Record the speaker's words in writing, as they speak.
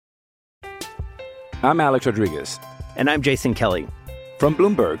I'm Alex Rodriguez. And I'm Jason Kelly. From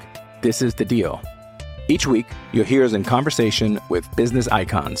Bloomberg, this is The Deal. Each week, you'll hear us in conversation with business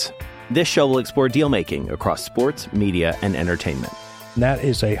icons. This show will explore deal-making across sports, media, and entertainment. That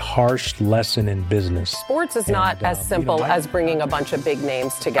is a harsh lesson in business. Sports is not as simple as bringing a bunch of big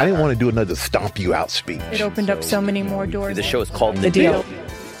names together. I didn't want to do another stomp you out speech. It opened up so many more doors. The show is called The Deal.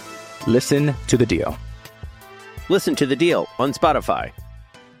 Listen to The Deal. Listen to The Deal on Spotify.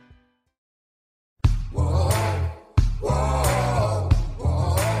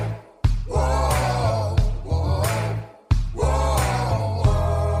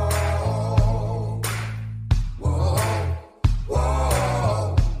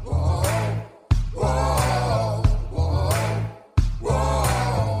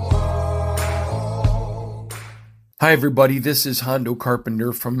 Hi, everybody. This is Hondo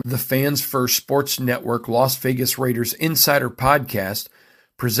Carpenter from the Fans First Sports Network Las Vegas Raiders Insider Podcast,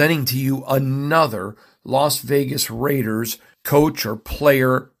 presenting to you another Las Vegas Raiders coach or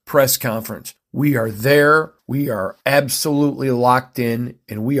player press conference. We are there. We are absolutely locked in,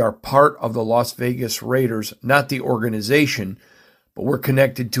 and we are part of the Las Vegas Raiders, not the organization, but we're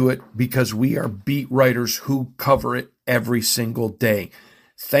connected to it because we are beat writers who cover it every single day.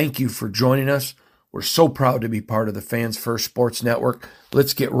 Thank you for joining us. We're so proud to be part of the Fans First Sports Network.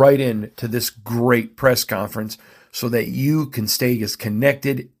 Let's get right into this great press conference so that you can stay as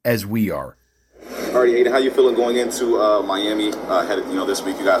connected as we are. All right, Aidan, how you feeling going into Miami? This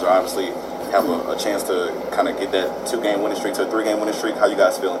week you guys are obviously have a chance to kind of get that 2-game winning streak to a 3-game winning streak. How you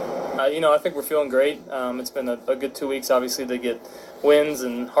guys feeling? I think we're feeling great. It's been a good 2 weeks, obviously, to get wins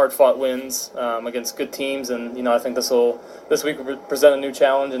and hard-fought wins against good teams. And, I think this week will present a new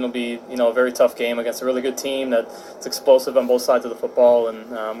challenge, and it'll be, a very tough game against a really good team that's explosive on both sides of the football,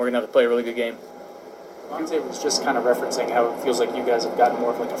 and we're going to have to play a really good game. Devontae was just kind of referencing how it feels like you guys have gotten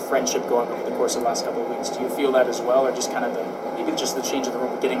more of like a friendship going over the course of the last couple of weeks. Do you feel that as well, or just kind of maybe just the change of the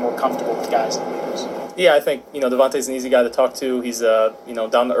room, getting more comfortable with guys and leaders? Yeah, I think, Devontae's an easy guy to talk to. He's, down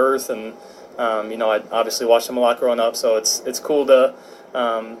to earth, and, I obviously watched him a lot growing up, so it's cool to,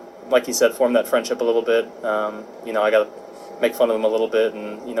 like he said, form that friendship a little bit. I got to make fun of him a little bit,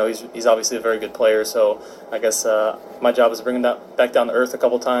 and, he's obviously a very good player, so I guess my job is to bring him back down to earth a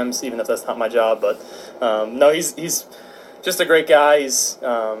couple times, even if that's not my job. But, no, he's just a great guy. He's,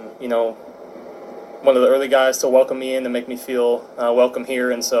 one of the early guys to welcome me in and make me feel welcome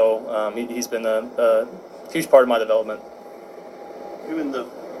here, and so he's been a huge part of my development. Given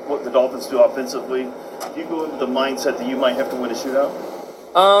what the Dolphins do offensively, do you go into the mindset that you might have to win a shootout?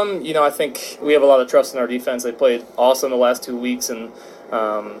 I think we have a lot of trust in our defense. They played awesome the last 2 weeks, and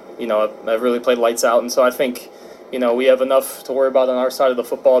I've really played lights out, and so I think we have enough to worry about on our side of the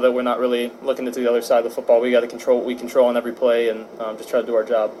football that we're not really looking to the other side of the football. We got to control what we control on every play, and just try to do our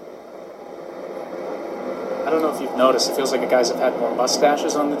job. I don't know if you've noticed, it feels like the guys have had more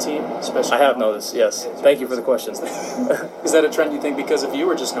mustaches on the team, especially. I have noticed, yes. Thank you for the questions. Is that a trend you think because of you,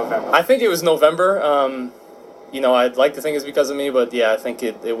 or just November? I think it was November. I'd like to think it's because of me, but yeah, I think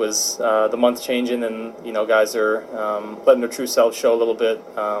it was the month changing, and guys are letting their true selves show a little bit.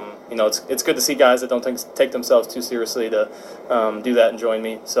 It's good to see guys that don't take themselves too seriously to do that and join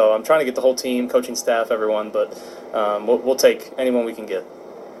me. So I'm trying to get the whole team, coaching staff, everyone, but we'll take anyone we can get.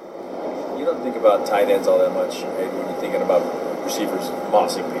 You don't think about tight ends all that much, right, when you're thinking about receivers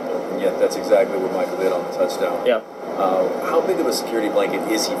mossing people, and yet that's exactly what Michael did on the touchdown. Yeah. How big of a security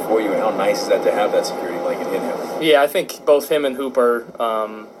blanket is he for you, and how nice is that to have that security blanket in him? Yeah, I think both him and Hoop are,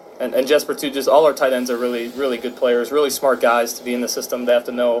 and Jesper too, just all our tight ends are really, really good players, really smart guys to be in the system. They have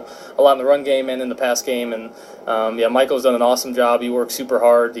to know a lot in the run game and in the pass game, and Michael's done an awesome job. He works super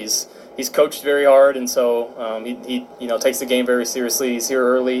hard. He's coached very hard, and so he takes the game very seriously. He's here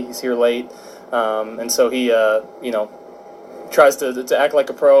early, he's here late, and so he tries to act like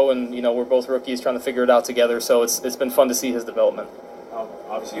a pro, and we're both rookies trying to figure it out together. So it's been fun to see his development.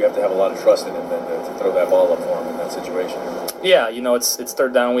 Obviously, you have to have a lot of trust in him then to throw that ball up for him in that situation. Yeah, it's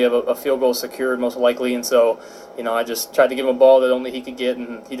third down. We have a field goal secured most likely, and so I just tried to give him a ball that only he could get,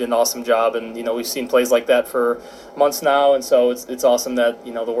 and he did an awesome job. And we've seen plays like that for months now, and so it's awesome that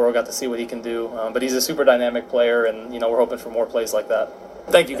the world got to see what he can do. But he's a super dynamic player, and we're hoping for more plays like that.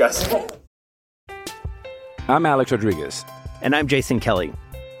 Thank you, guys. I'm Alex Rodriguez. And I'm Jason Kelly.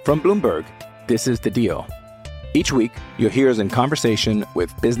 From Bloomberg, this is The Deal. Each week, you'll hear us in conversation with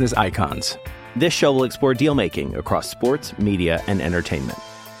business icons. This show will explore deal-making across sports, media, and entertainment.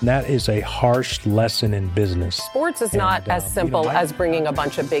 That is a harsh lesson in business. Sports is not as simple as bringing a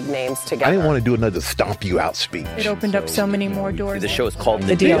bunch of big names together. I didn't want to do another stomp you out speech. It opened up so many more doors. The show is called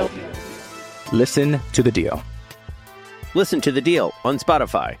The Deal. Listen to The Deal. Listen to The Deal on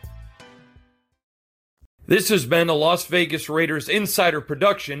Spotify. This has been a Las Vegas Raiders Insider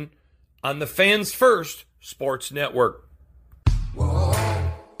production on the Fans First Sports Network. Whoa,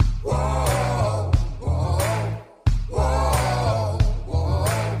 whoa.